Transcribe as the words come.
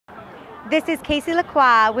This is Casey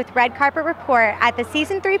LaCroix with Red Carpet Report at the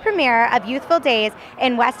Season 3 premiere of Youthful Daze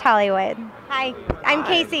in West Hollywood. Hi, I'm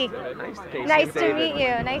Casey. Nice, Casey. Nice to meet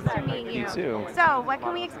you. Nice to meet you. You too. So, what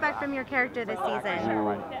can we expect from your character this season?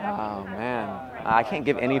 Oh man, I can't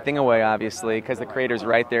give anything away, obviously, because the creator's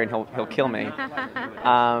right there and he'll kill me.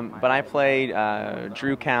 But I played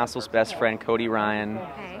Drew Castle's best friend, Cody Ryan.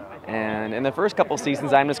 Okay. And in the first couple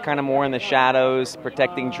seasons, I'm just kind of more in the shadows,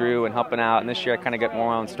 protecting Drew and helping out. And this year, I kind of get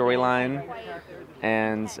more on storyline.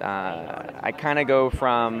 And I kind of go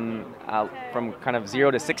from kind of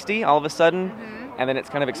 0 to 60 all of a sudden. And then it's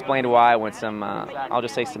kind of explained why when some, I'll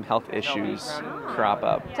just say some health issues crop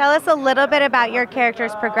up. Tell us a little bit about your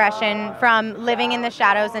character's progression from living in the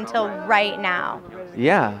shadows until right now.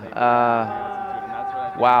 Yeah.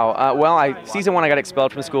 Wow. Well, season 1, I got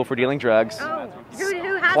expelled from school for dealing drugs. Oh,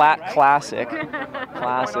 who hasn't? Classic.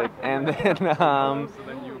 Classic. And then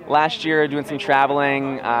last year, doing some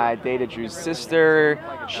traveling, I dated Drew's sister.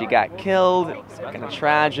 She got killed. It's kind of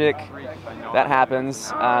tragic. That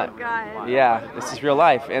happens. Oh, God. Yeah, this is real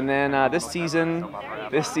life. And then this season,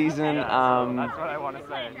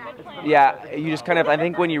 yeah, you just kind of, I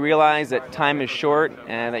think when you realize that time is short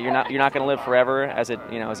and that you're not going to live forever as a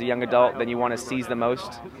young adult, then you want to seize the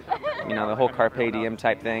most. You know, the whole carpe diem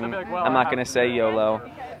type thing. I'm not going to say YOLO.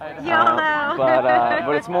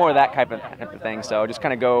 But it's more that type of thing. So just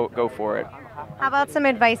kind of go for it. How about some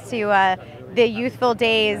advice to the Youthful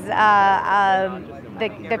Daze,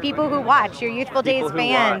 the people who watch, your Youthful Daze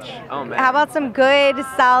fans? Oh, man. How about some good,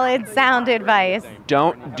 solid sound advice?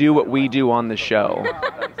 Don't do what we do on the show.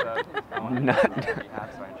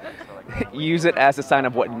 Use it as a sign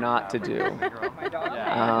of what not to do.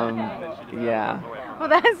 Yeah. Well,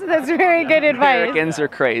 that's very good advice. Americans are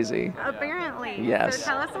crazy. Apparently. Yes. So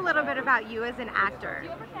tell us a little bit about you as an actor.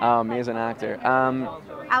 Me as an actor.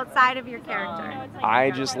 Outside of your character. I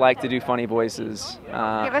just like to do funny voices. Give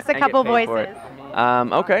us a couple voices.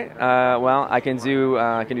 Okay. Well, I can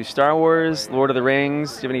do Star Wars, Lord of the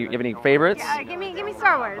Rings. Do you have any favorites? Yeah, give me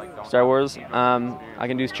Star Wars. Star Wars. I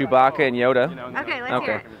can do Chewbacca and Yoda. Okay, let's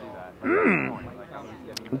hear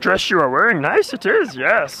it. Dress you are wearing nice. It is.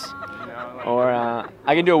 Yes. Or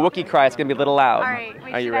I can do a Wookiee cry. It's gonna be a little loud. All right.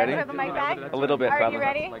 Wait, are you ready? Put the mic back? A little bit, probably. Are you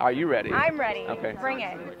ready? Are you ready? I'm ready. Okay. Bring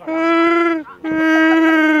it.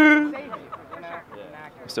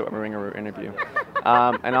 So I'm doing an interview.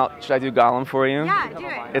 And should I do Gollum for you? Yeah, do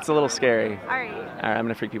it. It's a little scary. All right. All right, I'm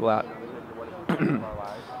gonna freak people out.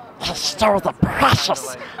 Still the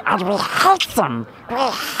precious, and we hate them. We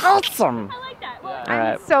hate them. All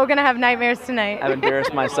right. I'm so gonna have nightmares tonight. I've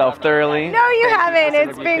embarrassed myself thoroughly. No, you haven't. Thank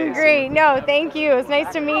It's you, been Casey. great. No, thank you. It's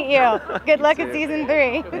nice to meet you. Good luck You at too. season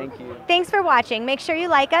 3. Thank you. Thanks for watching. Make sure you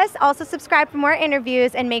like us. Also subscribe for more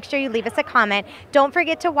interviews and make sure you leave us a comment. Don't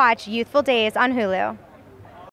forget to watch Youthful Daze on Hulu.